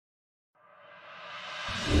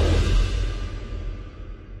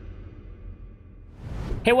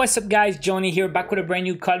Hey, what's up guys, Johnny here, back with a brand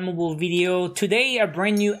new COD Mobile video. Today a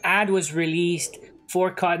brand new ad was released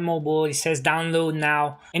for COD Mobile. It says download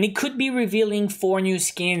now, and it could be revealing 4 new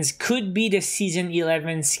skins. Could be the season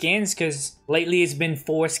 11 skins, because lately it's been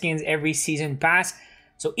 4 skins every season pass.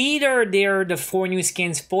 So either they're the 4 new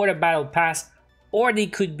skins for the battle pass, or they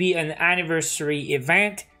could be an anniversary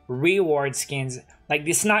event reward skins. Like,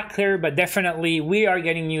 it's not clear, but definitely we are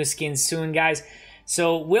getting new skins soon, guys.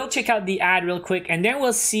 So we'll check out the ad real quick, and then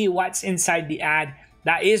we'll see what's inside the ad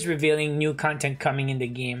that is revealing new content coming in the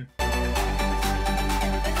game.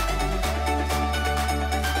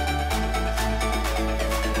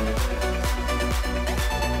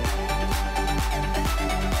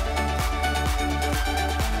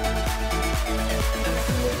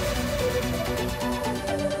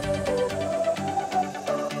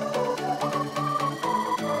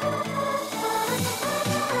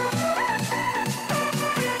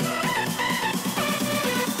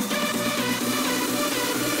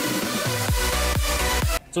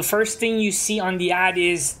 So first thing you see on the ad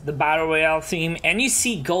is the Battle Royale theme, and you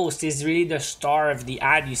see Ghost is really the star of the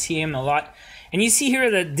ad. You see him a lot. And you see here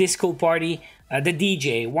the disco party, the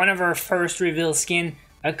DJ, one of our first reveal skin,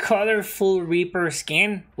 a colorful Reaper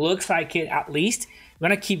skin, looks like it at least. I'm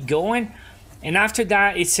gonna keep going. And after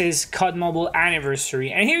that it says COD Mobile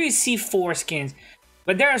Anniversary, and here you see 4 skins,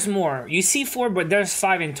 but there's more. You see 4, but there's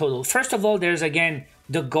 5 in total. First of all, there's again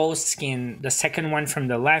the Ghost skin, the second one from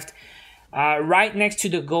the left. Right next to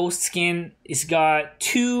the Ghost skin, it's got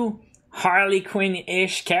 2 Harley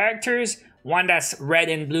Quinn-ish characters. One that's red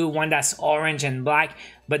and blue, one that's orange and black,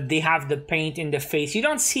 but they have the paint in the face. You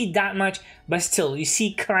don't see that much, but still, you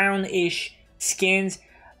see clown-ish skins,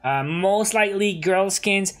 most likely girl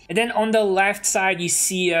skins. And then on the left side, you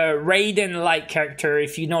see a Raiden-like character,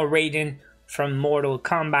 if you know Raiden from Mortal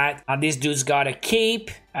Kombat. This dude's got a cape,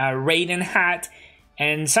 a Raiden hat,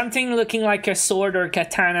 and something looking like a sword or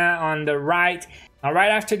katana on the right. Right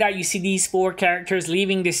after that, you see these 4 characters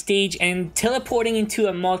leaving the stage and teleporting into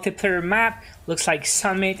a multiplayer map. Looks like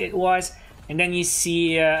Summit it was. And then you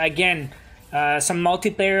see, again, some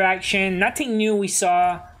multiplayer action. Nothing new. We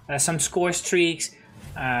saw some score streaks,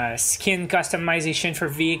 skin customization for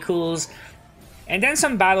vehicles, and then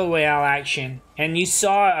some Battle Royale action. And you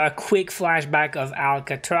saw a quick flashback of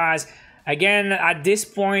Alcatraz. Again, at this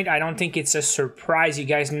point, I don't think it's a surprise. You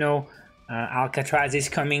guys know Alcatraz is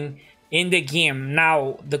coming in the game.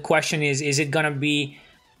 Now, the question is it going to be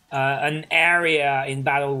an area in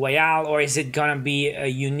Battle Royale, or is it going to be a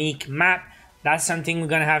unique map? That's something we're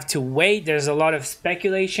going to have to wait. There's a lot of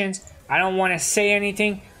speculations. I don't want to say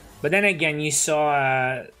anything. But then again, you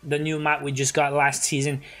saw the new map we just got last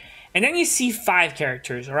season. And then you see 5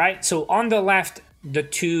 characters, all right? So on the left, the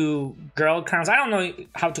 2 girl clowns, I don't know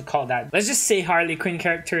how to call that. Let's just say Harley Quinn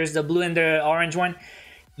characters, the blue and the orange one.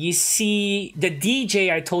 You see the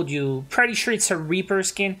DJ, I told you, pretty sure it's a Reaper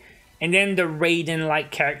skin. And then the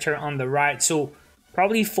Raiden-like character on the right. So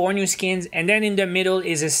probably 4 new skins. And then in the middle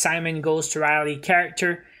is a Simon Ghost Riley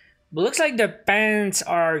character. But looks like the pants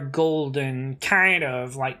are golden, kind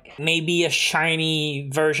of like maybe a shiny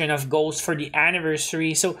version of Ghost for the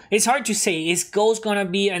anniversary. So it's hard to say. Is Ghost gonna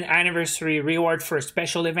be an anniversary reward for a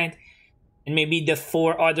special event? And maybe the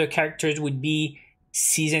 4 other characters would be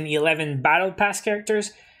season 11 battle pass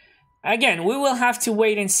characters? Again, we will have to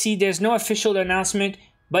wait and see. There's no official announcement,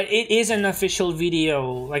 but it is an official video.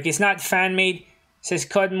 Like, it's not fan made. It says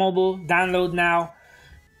COD Mobile, download now.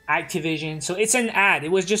 Activision. So it's an ad.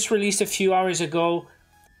 It was just released a few hours ago,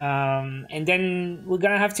 and then we're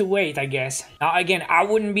gonna have to wait, I guess. Now again, I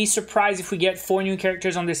wouldn't be surprised if we get 4 new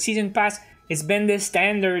characters on the season pass. It's been the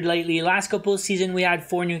standard lately. Last couple of seasons we had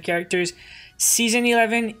 4 new characters. Season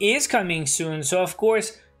 11 is coming soon, so of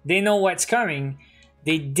course they know what's coming.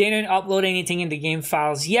 They didn't upload anything in the game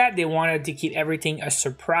files yet. They wanted to keep everything a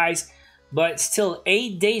surprise. But still,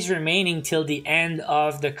 8 days remaining till the end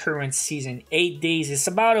of the current season. 8 days. It's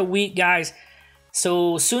about a week, guys.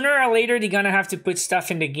 So sooner or later, they're going to have to put stuff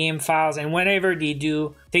in the game files. And whenever they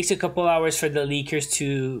do, it takes a couple hours for the leakers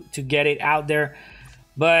to get it out there.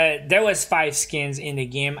 But there was 5 skins in the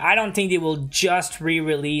game. I don't think they will just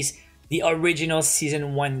re-release the original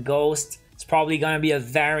Season 1 Ghost. It's probably going to be a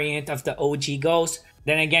variant of the OG Ghost.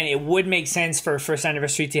 Then again, it would make sense for first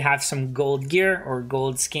anniversary to have some gold gear or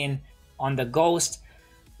gold skin on the Ghost.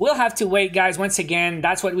 We'll have to wait, guys. Once again,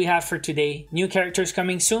 that's what we have for today. New characters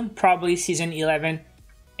coming soon, probably season 11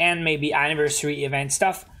 and maybe anniversary event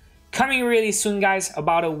stuff coming really soon, guys.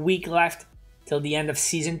 About a week left till the end of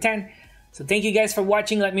season 10. So thank you guys for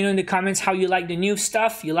watching. Let me know in the comments how you like the new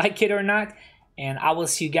stuff, you like it or not, and I will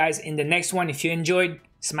see you guys in the next one. If you enjoyed,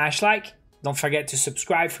 smash like. Don't forget to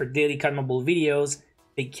subscribe for daily COD Mobile videos,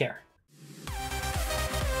 Take care.